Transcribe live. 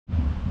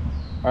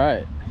All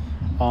right.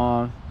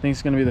 I think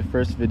it's gonna be the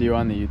first video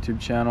on the YouTube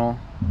channel.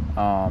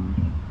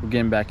 We're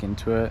getting back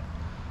into it.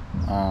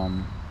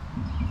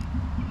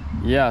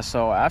 Yeah,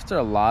 so after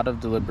a lot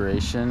of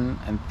deliberation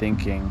and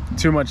thinking,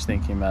 too much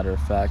thinking, matter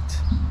of fact,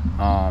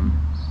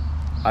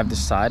 I've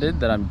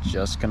decided that I'm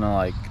just gonna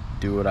like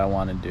do what I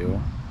want to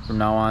do from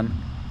now on.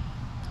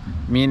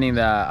 Meaning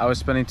that I was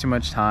spending too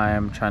much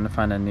time trying to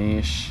find a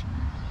niche,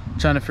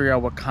 trying to figure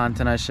out what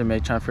content I should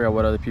make, trying to figure out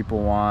what other people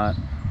want,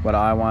 what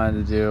I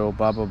wanted to do,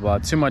 blah blah blah.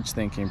 Too much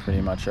thinking,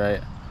 pretty much,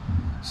 right?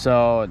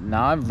 So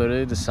now I've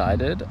literally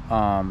decided,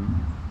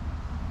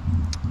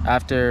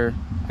 after,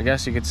 I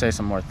guess you could say,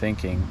 some more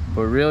thinking,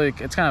 but really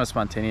it's kind of a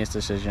spontaneous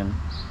decision.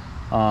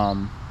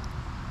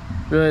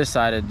 Really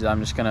decided that I'm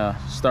just gonna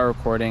start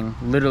recording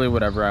literally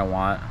whatever I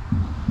want.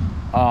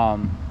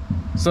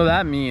 So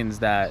that means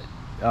that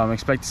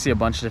expect to see a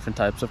bunch of different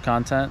types of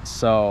content.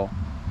 So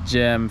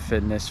gym,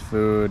 fitness,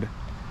 food,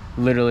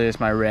 literally it's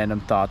my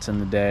random thoughts in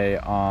the day,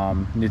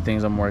 new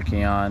things I'm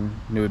working on,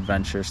 new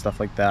adventures,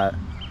 stuff like that.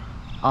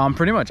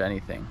 Pretty much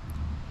anything.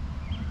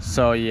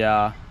 So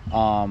yeah,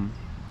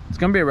 it's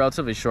gonna be a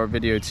relatively short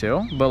video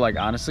too, but like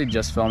honestly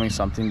just filming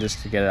something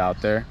just to get it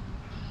out there,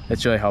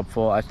 it's really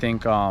helpful. I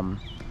think doing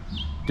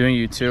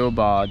YouTube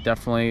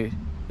definitely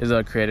is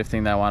a creative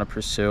thing that I want to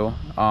pursue.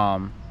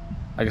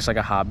 I guess like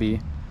a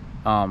hobby,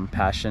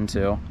 passion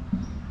too.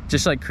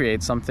 Just like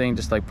create something,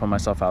 just like put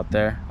myself out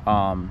there.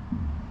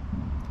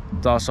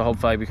 To also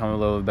hopefully become a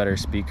little bit better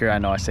speaker. I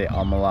know I say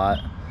a lot.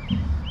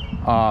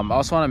 I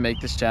also want to make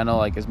this channel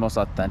like as most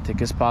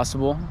authentic as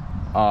possible.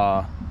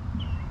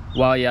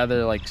 While yeah,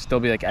 they're like still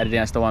be like editing,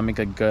 I still want to make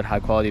like good high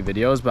quality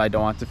videos, but I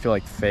don't want to feel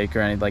like fake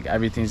or anything. Like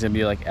everything's gonna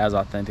be like as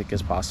authentic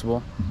as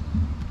possible.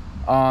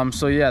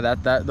 So yeah,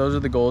 those are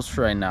the goals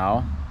for right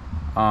now.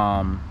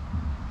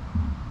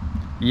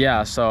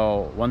 Yeah,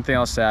 so one thing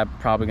I'll say, I'm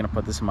probably gonna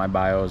put this in my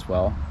bio as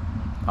well.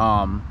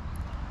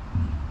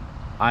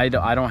 I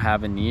don't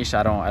have a niche.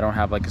 I don't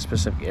have like a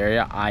specific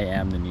area. I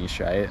am the niche,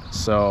 right?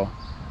 So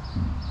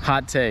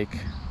hot take,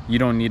 you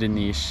don't need a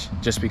niche,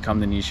 just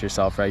become the niche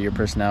yourself, right? Your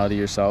personality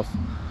yourself.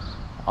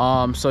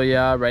 So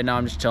yeah, right now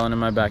I'm just chilling in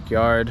my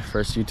backyard.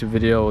 First YouTube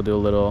video, we'll do a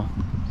little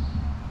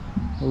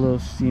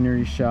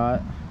scenery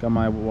shot. Got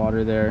my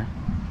water there.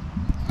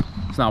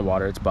 It's not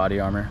water, it's body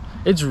armor.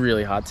 It's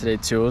really hot today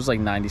too. It was like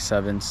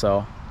 97.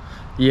 So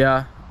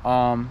yeah,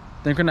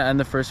 they're gonna end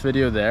the first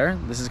video there.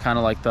 This is kind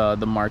of like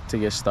the mark to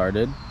get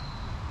started.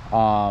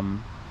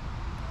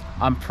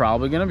 I'm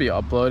probably gonna be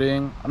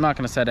uploading. I'm not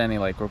gonna set any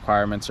like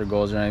requirements or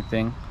goals or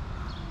anything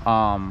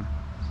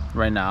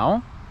right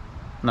now.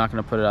 I'm not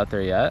gonna put it out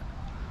there yet,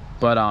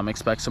 but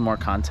expect some more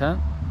content.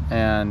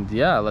 And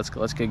yeah, let's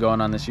get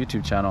going on this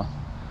YouTube channel.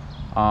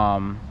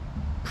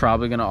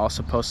 Probably gonna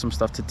also post some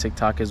stuff to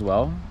TikTok as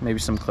well, maybe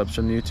some clips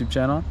from the YouTube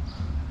channel,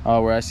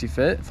 where I see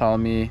fit. Follow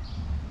me,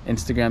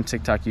 Instagram,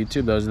 TikTok,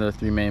 YouTube. Those are the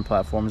 3 main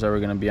platforms that we're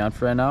gonna be on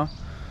for right now.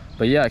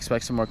 But yeah,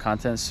 expect some more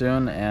content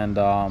soon, and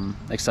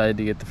excited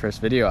to get the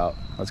first video out.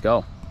 Let's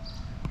go.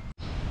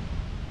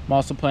 I'm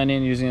also planning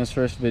on using this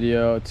first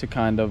video to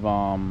kind of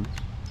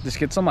just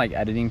get some like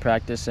editing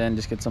practice in,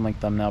 just get some like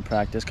thumbnail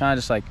practice, kind of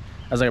just like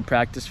as like a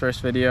practice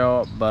first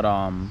video. But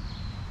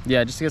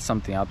yeah, just to get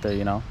something out there,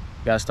 you know,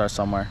 gotta start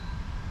somewhere.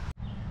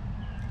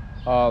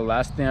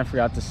 Last thing I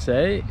forgot to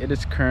say,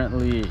 it's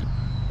currently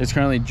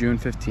June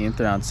 15th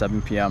around 7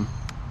 p.m.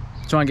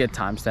 Just want to get a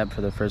timestamp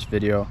for the first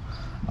video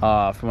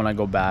for when I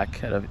go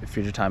back at a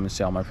future time and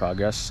see all my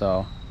progress.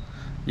 So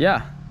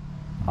yeah,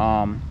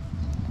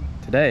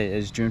 today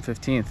is June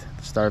 15th,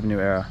 the start of a new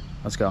era.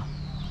 Let's go.